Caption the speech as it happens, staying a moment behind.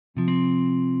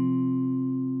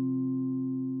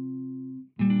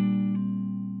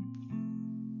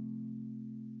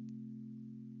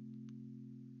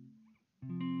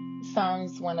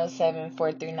Psalms 107,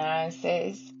 4 through 9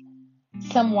 says,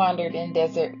 Some wandered in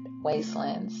desert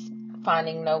wastelands,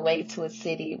 finding no way to a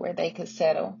city where they could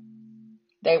settle.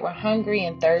 They were hungry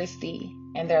and thirsty,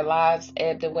 and their lives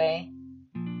ebbed away.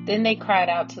 Then they cried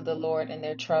out to the Lord in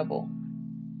their trouble,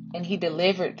 and He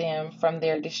delivered them from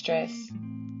their distress.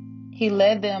 He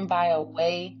led them by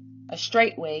a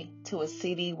straight way, to a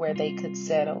city where they could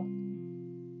settle.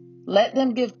 Let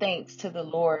them give thanks to the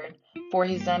Lord for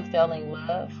His unfailing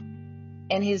love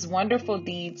and His wonderful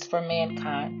deeds for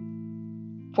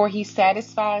mankind. For He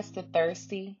satisfies the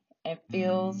thirsty and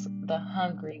fills the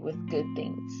hungry with good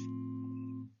things.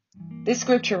 This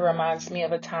scripture reminds me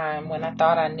of a time when I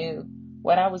thought I knew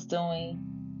what I was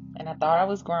doing and I thought I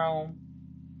was grown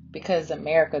because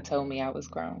America told me I was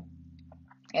grown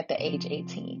at the age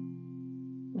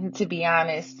 18. And to be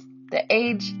honest, the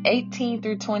age 18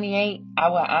 through 28, I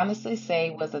would honestly say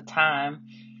was a time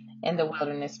in the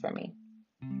wilderness for me.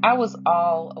 I was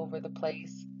all over the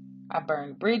place. I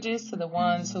burned bridges to the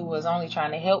ones who was only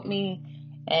trying to help me,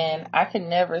 and I could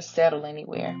never settle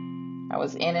anywhere. I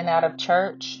was in and out of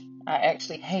church. I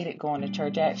actually hated going to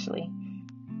church,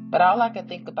 But all I could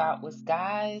think about was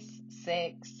guys,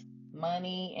 sex,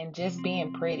 money, and just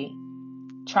being pretty.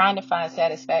 Trying to find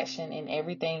satisfaction in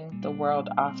everything the world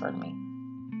offered me.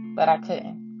 But I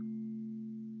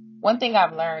couldn't. One thing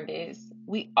I've learned is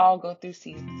we all go through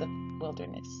seasons of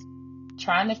wilderness,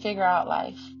 trying to figure out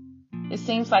life. It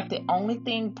seems like the only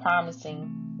thing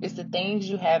promising is the things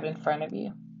you have in front of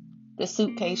you. The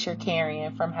suitcase you're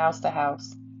carrying from house to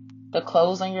house, the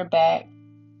clothes on your back,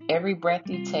 every breath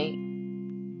you take,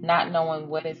 not knowing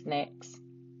what is next.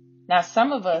 Now,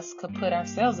 some of us could put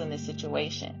ourselves in this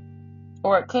situation,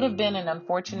 or it could have been an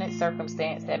unfortunate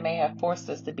circumstance that may have forced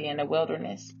us to be in the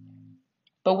wilderness.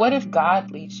 But what if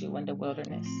God leads you in the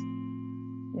wilderness?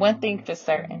 One thing for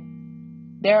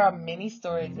certain, there are many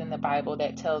stories in the Bible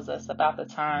that tells us about the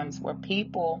times where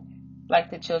people,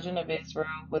 like the children of Israel,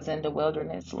 was in the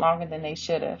wilderness longer than they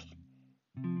should have.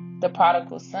 The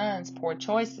prodigal son's poor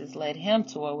choices led him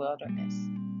to a wilderness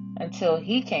until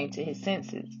he came to his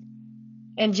senses.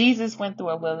 And Jesus went through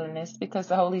a wilderness because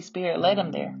the Holy Spirit led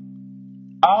him there.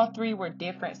 All three were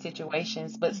different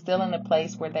situations, but still in a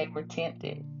place where they were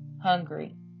tempted,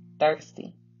 hungry,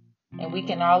 thirsty. And we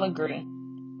can all agree,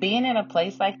 being in a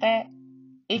place like that,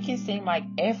 it can seem like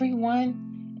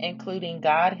everyone, including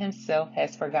God Himself,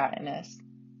 has forgotten us.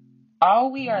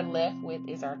 All we are left with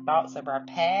is our thoughts of our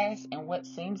past and what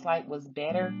seems like was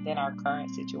better than our current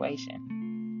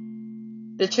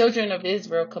situation. The children of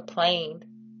Israel complained,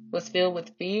 was filled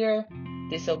with fear,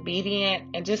 disobedient,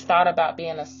 and just thought about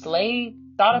being a slave,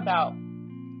 thought about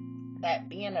that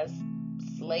being a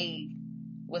slave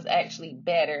was actually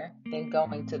better than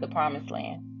going to the promised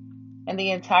land. And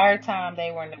the entire time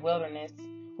they were in the wilderness,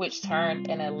 which turned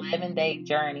an 11-day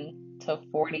journey to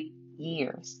 40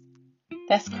 years.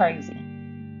 That's crazy.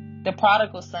 The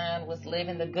prodigal son was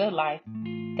living the good life,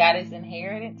 got his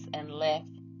inheritance and left,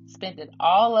 spent it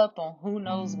all up on who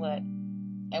knows what,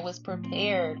 and was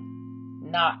prepared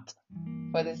not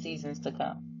for the seasons to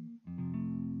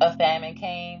come. A famine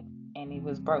came and he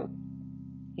was broke.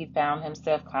 He found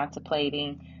himself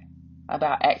contemplating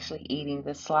about actually eating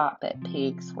the slop that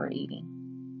pigs were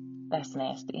eating. That's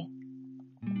nasty.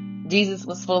 Jesus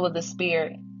was full of the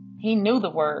Spirit. He knew the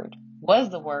Word, was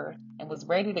the Word, and was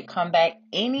ready to combat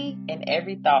any and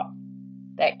every thought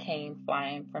that came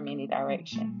flying from any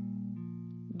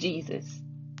direction. Jesus,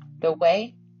 the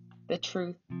way, the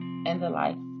truth, and the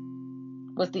life,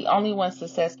 was the only one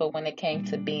successful when it came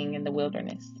to being in the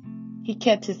wilderness. He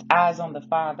kept his eyes on the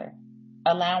Father,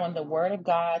 allowing the Word of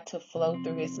God to flow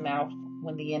through his mouth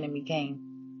when the enemy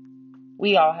came.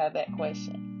 We all have that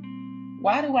question.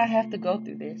 Why do I have to go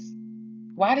through this?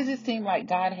 Why does it seem like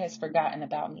God has forgotten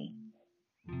about me?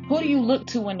 Who do you look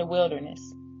to in the wilderness?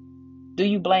 Do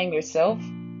you blame yourself?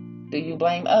 Do you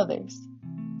blame others?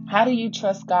 How do you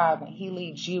trust God when He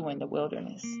leads you in the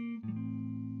wilderness?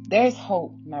 There's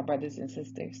hope, my brothers and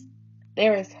sisters.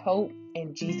 There is hope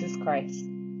in Jesus Christ.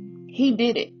 He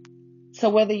did it. So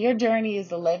whether your journey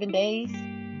is 11 days,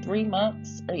 3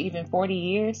 months, or even 40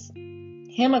 years,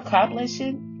 Him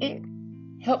accomplishing it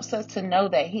helps us to know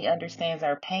that He understands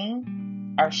our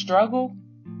pain, our struggle,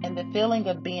 and the feeling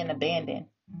of being abandoned.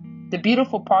 The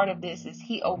beautiful part of this is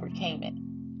He overcame it.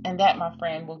 And that, my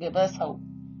friend, will give us hope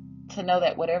to know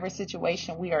that whatever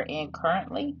situation we are in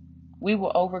currently, we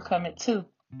will overcome it too.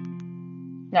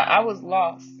 Now, I was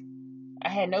lost. I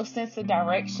had no sense of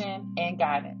direction and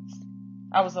guidance.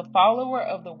 I was a follower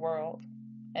of the world.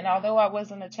 And although I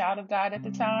wasn't a child of God at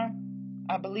the time,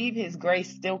 I believe His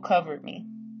grace still covered me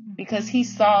because He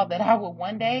saw that I would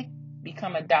one day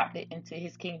become adopted into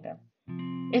his kingdom.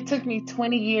 It took me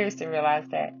 20 years to realize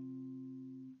that.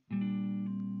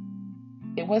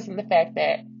 It wasn't the fact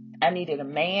that I needed a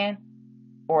man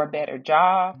or a better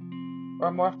job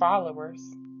or more followers,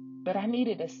 but I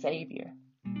needed a Savior.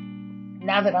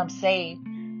 Now that I'm saved,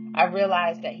 I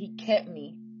realize that he kept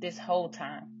me this whole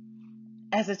time.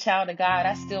 As a child of God,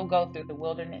 I still go through the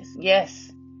wilderness.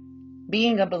 Yes,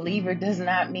 being a believer does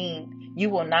not mean you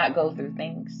will not go through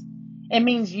things. It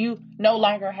means you no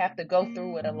longer have to go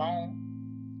through it alone.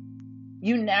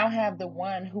 You now have the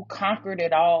one who conquered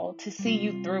it all to see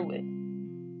you through it.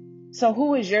 So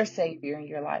who is your Savior in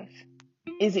your life?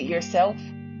 Is it yourself?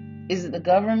 Is it the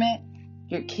government?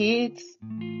 Your kids?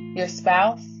 Your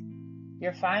spouse?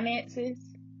 Your finances?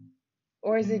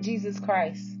 Or is it Jesus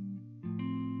Christ?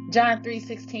 John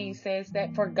 3:16 says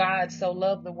that for God so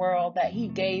loved the world that he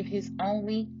gave his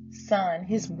only Son,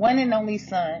 his one and only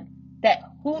Son, that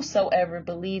whosoever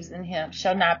believes in him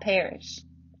shall not perish,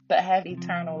 but have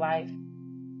eternal life.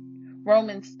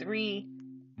 Romans 3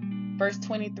 verse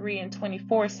 23 and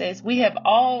 24 says, we have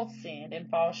all sinned and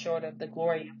fall short of the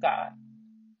glory of God.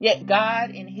 Yet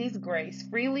God in his grace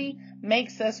freely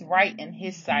makes us right in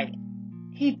his sight.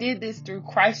 He did this through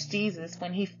Christ Jesus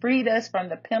when he freed us from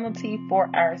the penalty for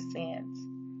our sins.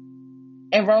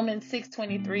 And Romans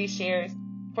 6:23 shares,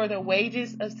 for the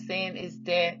wages of sin is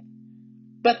death,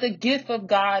 but the gift of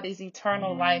God is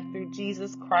eternal life through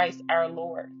Jesus Christ our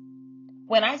Lord.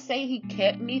 When I say he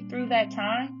kept me through that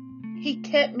time, he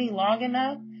kept me long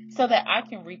enough so that I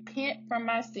can repent from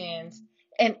my sins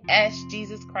and ask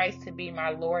Jesus Christ to be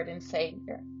my Lord and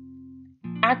Savior.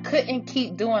 I couldn't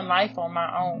keep doing life on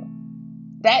my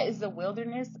own. That is the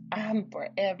wilderness I'm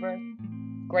forever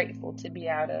grateful to be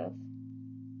out of.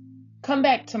 Come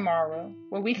back tomorrow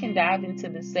where we can dive into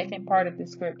the second part of the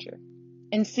scripture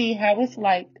and see how it's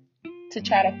like to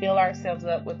try to fill ourselves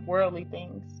up with worldly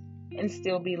things and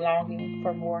still be longing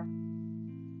for more.